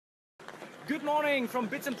Good morning from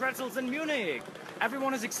Bits and Pretzels in Munich.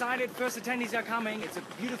 Everyone is excited, first attendees are coming, it's a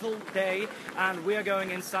beautiful day and we are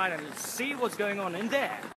going inside and see what's going on in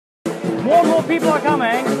there. More and more people are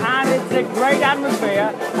coming and it's a great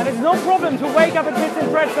atmosphere and it's no problem to wake up at Bits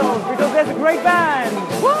and Pretzels because there's a great band.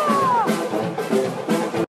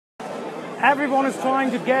 Woo! Everyone is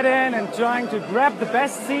trying to get in and trying to grab the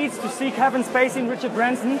best seats to see Kevin Spacey and Richard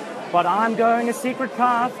Branson, but I'm going a secret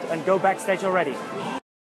path and go backstage already.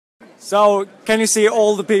 So, can you see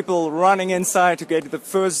all the people running inside to get to the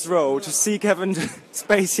first row to see Kevin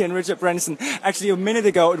Spacey and Richard Branson? Actually, a minute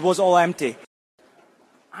ago, it was all empty.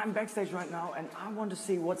 I'm backstage right now, and I want to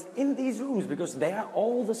see what's in these rooms, because they are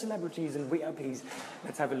all the celebrities and VIPs.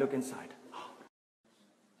 Let's have a look inside.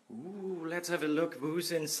 Ooh, let's have a look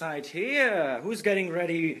who's inside here. Who's getting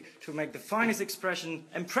ready to make the finest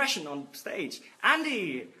impression on stage?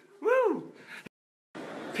 Andy! Woo!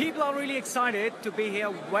 People are really excited to be here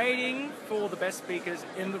waiting for the best speakers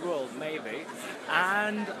in the world, maybe.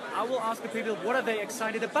 And I will ask the people, what are they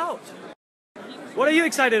excited about? What are you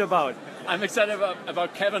excited about? I'm excited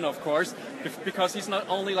about Kevin, of course, because he's not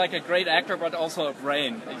only like a great actor, but also a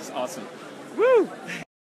brain. He's awesome. Woo!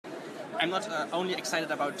 I'm not only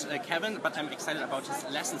excited about Kevin, but I'm excited about his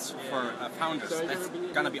lessons for founders. That's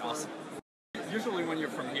gonna be awesome. Usually when you're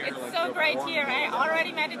from here... It's so great here. I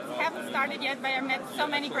already met it, haven't started yet, but I met so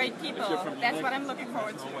many great people. That's what I'm looking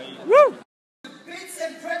forward to. Woo! Bits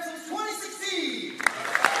and Pretzels 2016!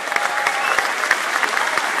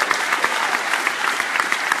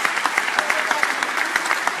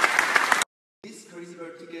 These Crazy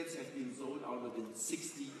Bird tickets have been sold out within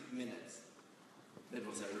 60 minutes. That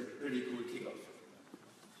was a really cool kickoff.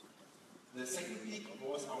 The second peak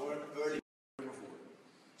was our early.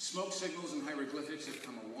 Smoke signals and hieroglyphics have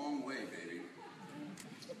come a long way, baby.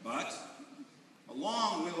 But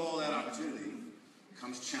along with all that opportunity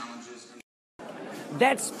comes challenges.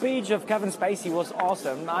 That speech of Kevin Spacey was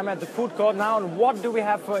awesome. I'm at the food court now, and what do we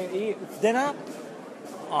have for dinner?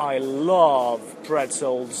 I love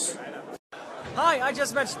pretzels. Hi, I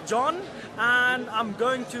just met John, and I'm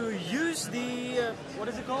going to use the, what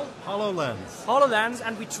is it called? HoloLens. HoloLens,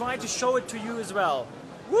 and we try to show it to you as well.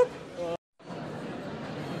 Whoop!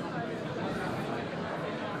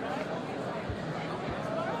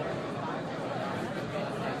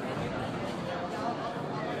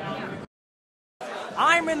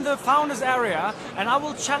 I'm in the founders area and I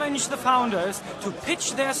will challenge the founders to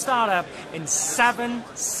pitch their startup in 7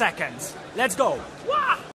 seconds. Let's go.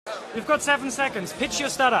 Wah! You've got 7 seconds. Pitch your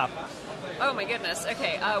startup. Oh my goodness.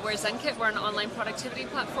 Okay, we're ZenKit. We're an online productivity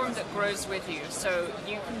platform that grows with you. So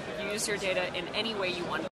you can use your data in any way you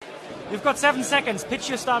want. You've got 7 seconds. Pitch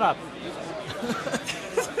your startup.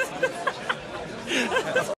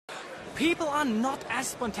 People are not as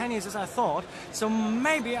spontaneous as I thought, so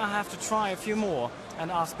maybe I have to try a few more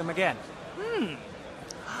and ask them again.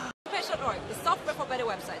 Page.org, the software for better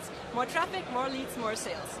websites. More traffic, more leads, more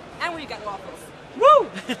sales. And we got waffles. Woo!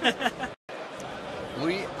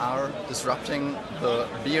 We are disrupting the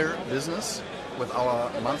beer business with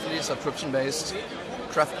our monthly subscription-based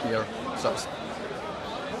craft beer subs.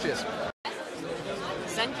 Cheers.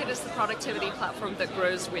 ZenKit is the productivity platform that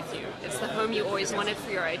grows with you. It's the home you always wanted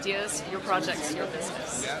for your ideas, your projects, your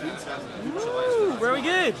business. Woo, very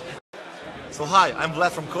good. So hi, I'm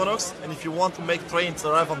Vlad from Konox, and if you want to make trains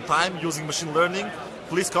arrive on time using machine learning,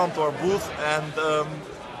 please come to our booth and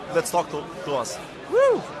let's talk to us.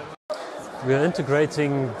 Woo! We are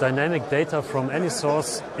integrating dynamic data from any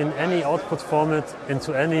source in any output format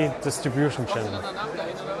into any distribution channel.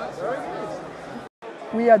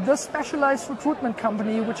 We are the specialized recruitment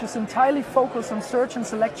company which is entirely focused on search and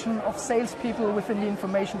selection of salespeople within the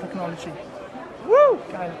information technology. Woo!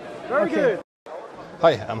 Geil. Very good.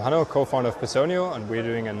 Hi, I'm Hanno, co-founder of Personio, and we're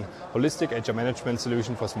doing a holistic HR management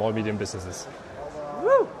solution for small medium businesses.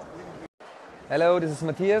 Woo! Hello, this is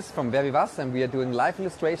Matthias from Wer wie was, and we are doing live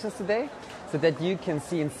illustrations today so that you can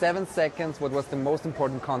see in 7 seconds what was the most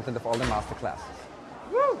important content of all the masterclasses.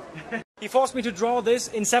 Woo! He forced me to draw this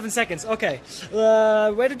in 7 seconds. Okay,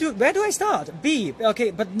 where do I start? B.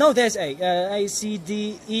 Okay, but no, there's A. A, C,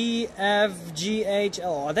 D, E, F, G, H,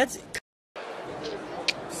 L. Oh, that's.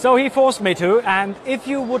 So he forced me to. And if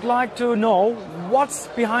you would like to know what's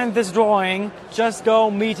behind this drawing, just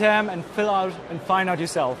go meet him and fill out and find out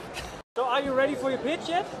yourself. So are you ready for your pitch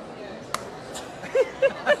yet?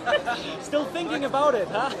 Still thinking about it,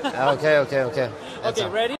 huh? Okay. Okay,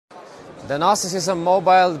 ready? The Gnosis is a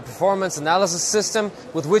mobile performance analysis system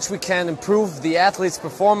with which we can improve the athlete's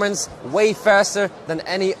performance way faster than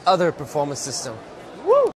any other performance system.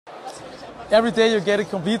 Woo! every day you get a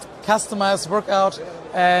complete customized workout,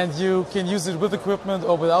 and you can use it with equipment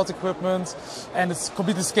or without equipment, and it's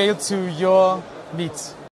completely scaled to your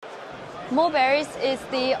needs. Mulberries is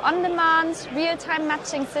the on-demand, real-time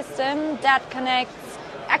matching system that connects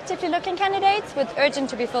actively looking candidates with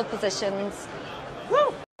urgent-to-be-filled positions.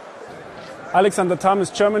 Woo! Alexander Tam is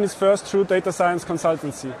Germany's first true data science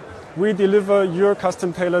consultancy. We deliver your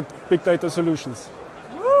custom-tailored big data solutions.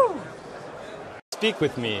 Woo! Speak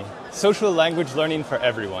with me. Social language learning for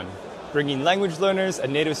everyone. Bringing language learners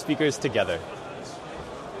and native speakers together.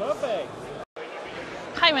 Perfect!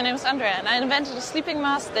 Hi, my name is Andrea, and I invented a sleeping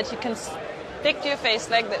mask that you can stick to your face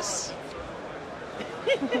like this.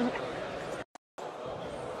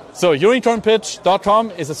 So,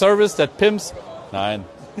 unicornpitch.com is a service that pimps... Nein.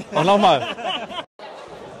 Oh, nochmal.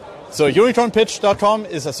 So, unicornpitch.com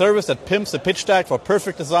is a service that pimps the pitch deck for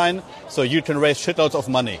perfect design so you can raise shitloads of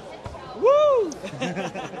money. Woo!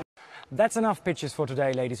 That's enough pitches for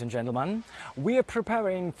today, ladies and gentlemen. We are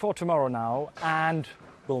preparing for tomorrow now, and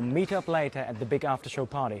we'll meet up later at the big after-show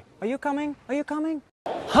party. Are you coming? Are you coming?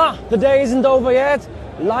 Ha! The day isn't over yet.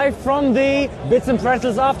 Live from the Bits and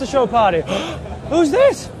Pretzels after-show party. Who's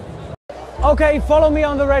this? Okay, follow me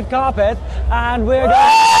on the red carpet, and we're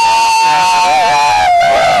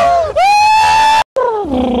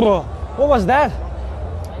What was that?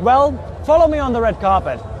 Well, follow me on the red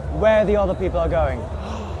carpet, where the other people are going.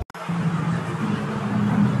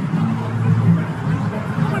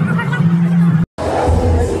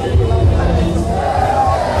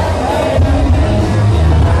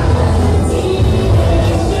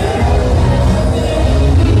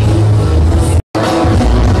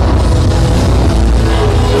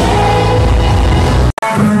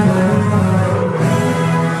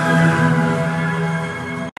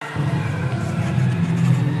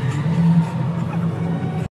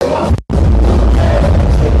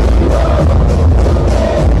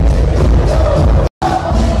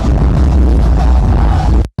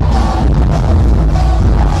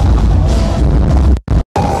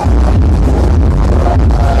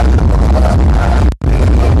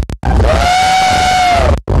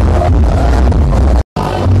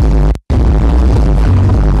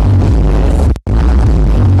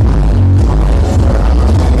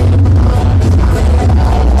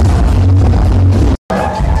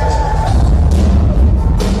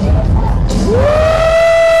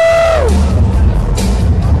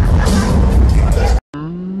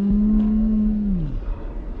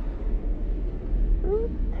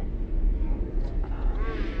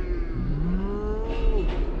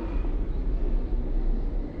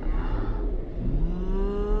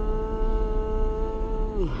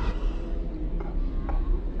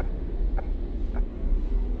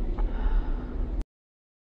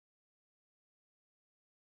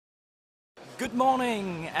 Good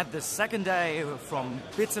morning at the second day from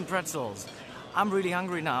Bits and Pretzels. I'm really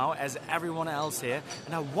hungry now, as everyone else here,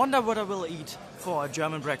 and I wonder what I will eat for a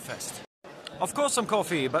German breakfast. Of course some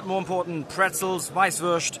coffee, but more important, pretzels,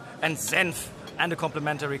 Weißwurst and Senf, and a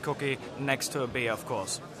complimentary cookie next to a beer, of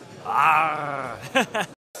course. Ah.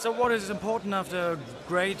 So what is important after a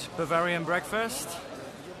great Bavarian breakfast?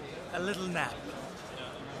 A little nap.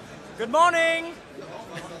 Good morning!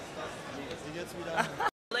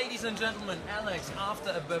 Ladies and gentlemen, Alex, after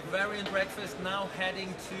a Bavarian breakfast, now heading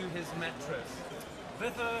to his mattress.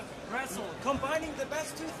 With a pretzel, combining the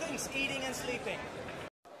best two things, eating and sleeping.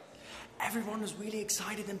 Everyone is really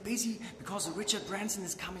excited and busy because Richard Branson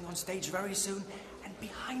is coming on stage very soon, and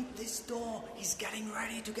behind this door he's getting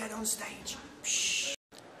ready to get on stage. Shh.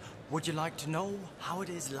 Would you like to know how it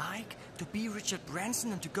is like to be Richard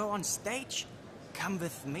Branson and to go on stage? Come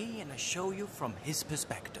with me and I'll show you from his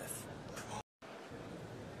perspective.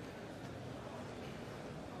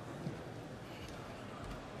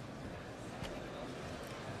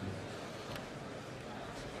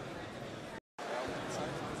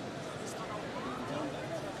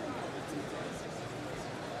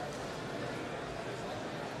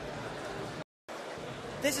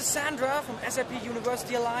 This is Sandra from SAP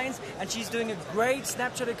University Alliance, and she's doing a great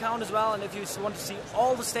Snapchat account as well. And if you want to see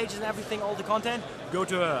all the stages and everything, all the content, go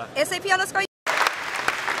to her. SAP_.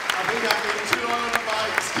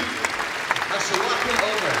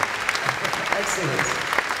 Excellent.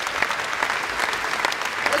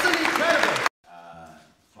 Wasn't it incredible?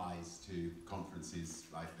 Flies to conferences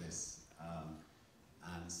like this,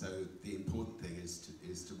 and so the important thing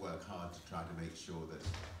is to work hard to try to make sure that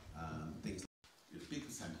things. A big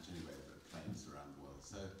percentage anyway of planes around the world.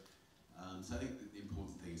 So, so I think the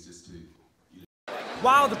important thing is just to.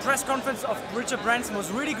 Wow, the press conference of Richard Branson was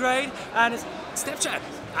really great, and it's Snapchat.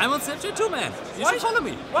 I'm on Snapchat too, man. You should follow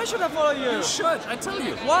me. Why should I follow you? You should. I tell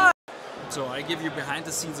you. Why? So I give you behind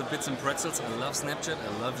the scenes of Bits and Pretzels. I love Snapchat,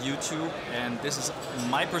 I love YouTube, and this is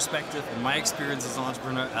my perspective and my experience as an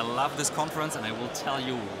entrepreneur. I love this conference and I will tell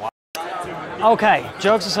you why. Okay,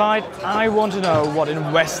 jokes aside, I want to know what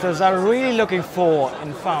investors are really looking for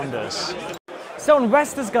in founders. So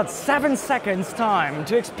investors got 7 seconds time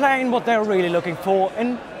to explain what they're really looking for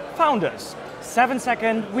in founders.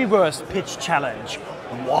 7-second reverse pitch challenge.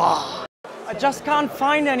 Wow! I just can't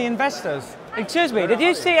find any investors. Excuse me, did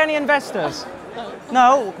you see any investors?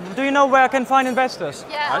 No? Do you know where I can find investors?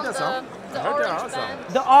 Yeah, the orange band.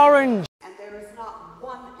 The orange. And there is not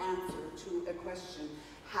one answer to a question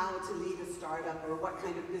how to lead a startup or what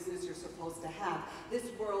kind of business you're supposed to have. This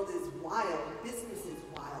world is wild, business is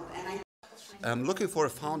wild, and I'm looking for a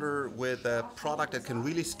founder with a product that can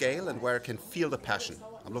really scale and where I can feel the passion.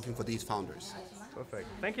 I'm looking for these founders. Perfect.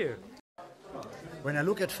 Thank you. When I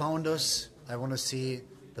look at founders, I want to see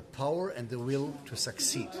the power and the will to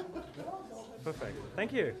succeed. Perfect.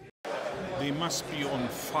 Thank you. They must be on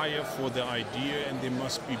fire for the idea and they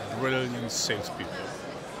must be brilliant salespeople.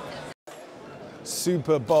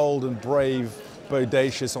 Super bold and brave,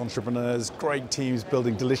 bodacious entrepreneurs, great teams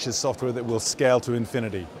building delicious software that will scale to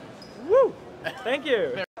infinity. Woo! Thank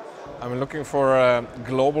you. I'm looking for a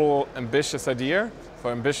global, ambitious idea,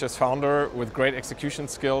 for an ambitious founder with great execution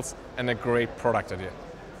skills and a great product idea.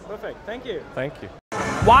 Perfect. Thank you. Thank you.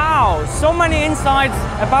 Wow, so many insights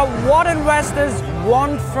about what investors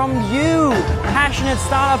want from you, passionate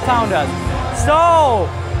startup founders. So,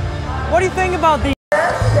 what do you think about the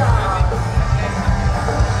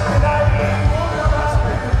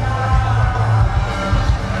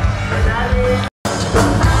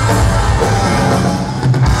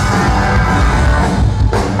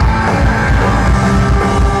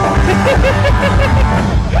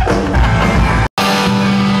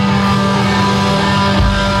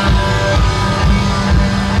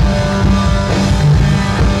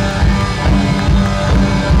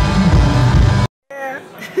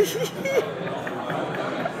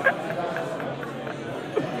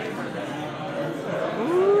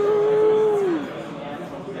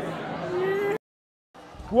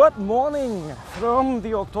Good morning from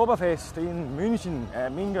the Oktoberfest in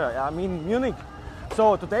Munich.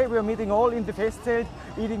 So today we are meeting all in the Festzelt,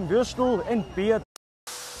 eating Würstel and beer.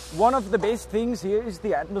 One of the best things here is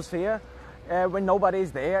the atmosphere when nobody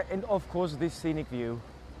is there, and of course this scenic view.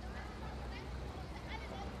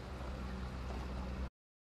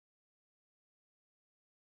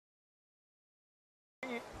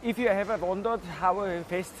 If you have ever wondered how a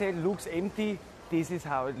Festzelt looks empty, this is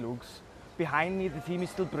how it looks. Behind me, the team is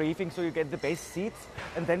still briefing, so you get the best seats,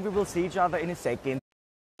 and then we will see each other in a second.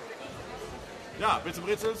 Ja, Bits und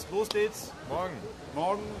Pretzels, wo steht's? Morgen.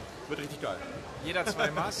 Morgen wird richtig geil. Jeder 2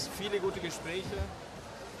 Mass, viele gute Gespräche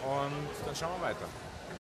und dann schauen wir weiter.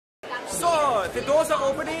 So, the doors are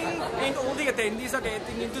opening and all the attendees are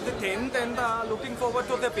getting into the tent and are looking forward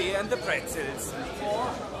to the beer and the pretzels.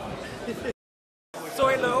 So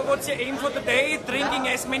hello, what's your aim for the day? Drinking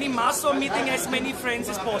as many mass or meeting as many friends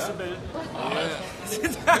as possible?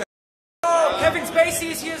 Yeah. Oh, Kevin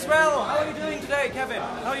Spacey is here as well. How are you doing today, Kevin?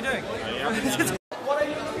 How are you doing? What are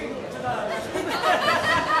you looking today?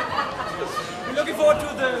 You're looking forward to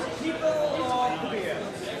the people or the beer?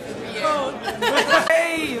 Oh.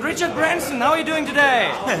 Hey, Richard Branson, how are you doing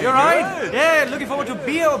today? You alright? Good. Yeah, looking forward to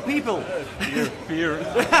beer or people? Beer.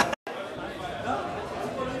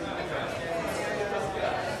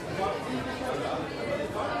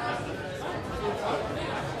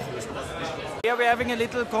 Here we're having a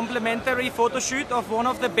little complimentary photo shoot of one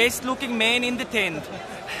of the best looking men in the tent.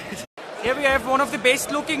 Here we have one of the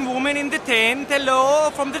best looking women in the tent.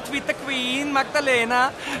 Hello, from the Twitter Queen,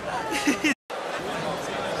 Magdalena.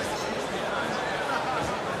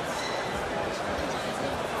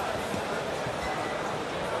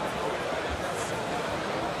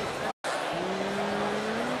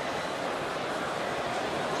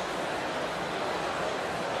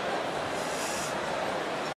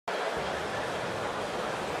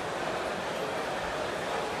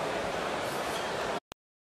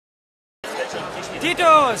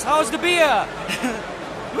 Titos, how's the beer?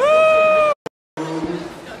 Woo!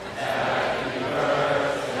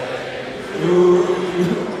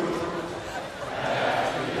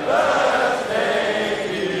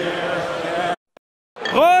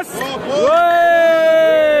 Prost!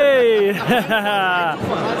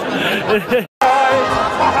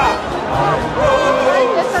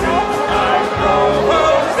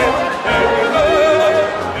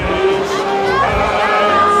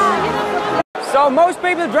 So most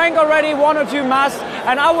people drank already 1 or 2 mass,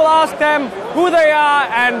 and I will ask them who they are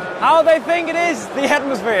and how they think it is, the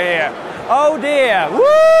atmosphere here. Oh dear!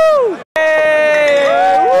 Woo! Hey!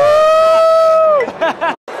 Woo!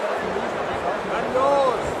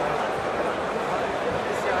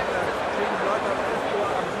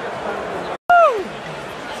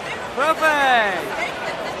 Perfect!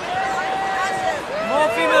 More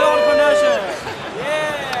female entrepreneurship!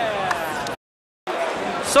 Yeah!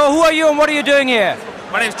 So who are you and what are you doing here?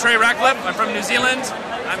 My name is Trey Ratcliffe. I'm from New Zealand.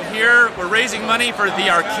 I'm here. We're raising money for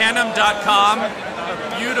thearcanum.com,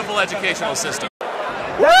 a beautiful educational system.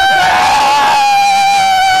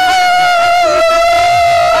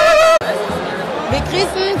 Wir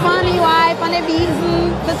grüßen von EY, von der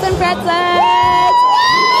Wiesen, bis zum Pretzels.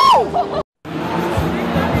 Woo!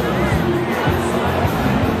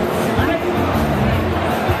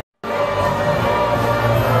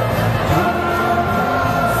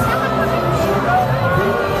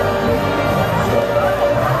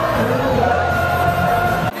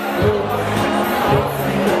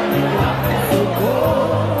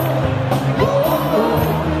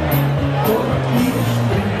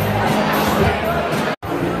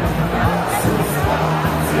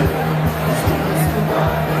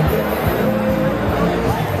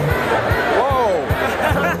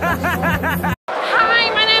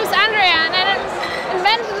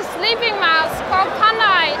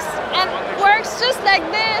 Just like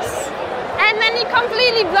this, and then you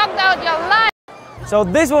completely blocked out your light. So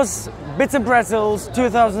this was Bits and Pretzels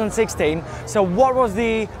 2016. So what was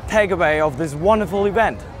the takeaway of this wonderful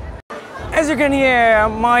event? As you can hear,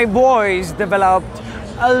 my boys developed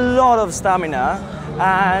a lot of stamina,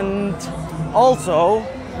 and also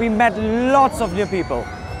we met lots of new people.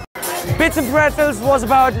 Bits and Pretzels was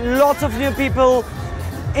about lots of new people,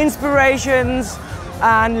 inspirations,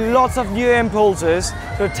 and lots of new impulses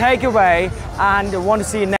to take away and want to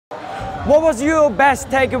see next. What was your best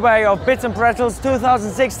takeaway of Bits and Pretzels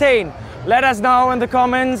 2016? Let us know in the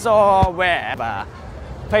comments or wherever.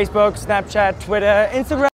 Facebook, Snapchat, Twitter,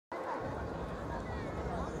 Instagram.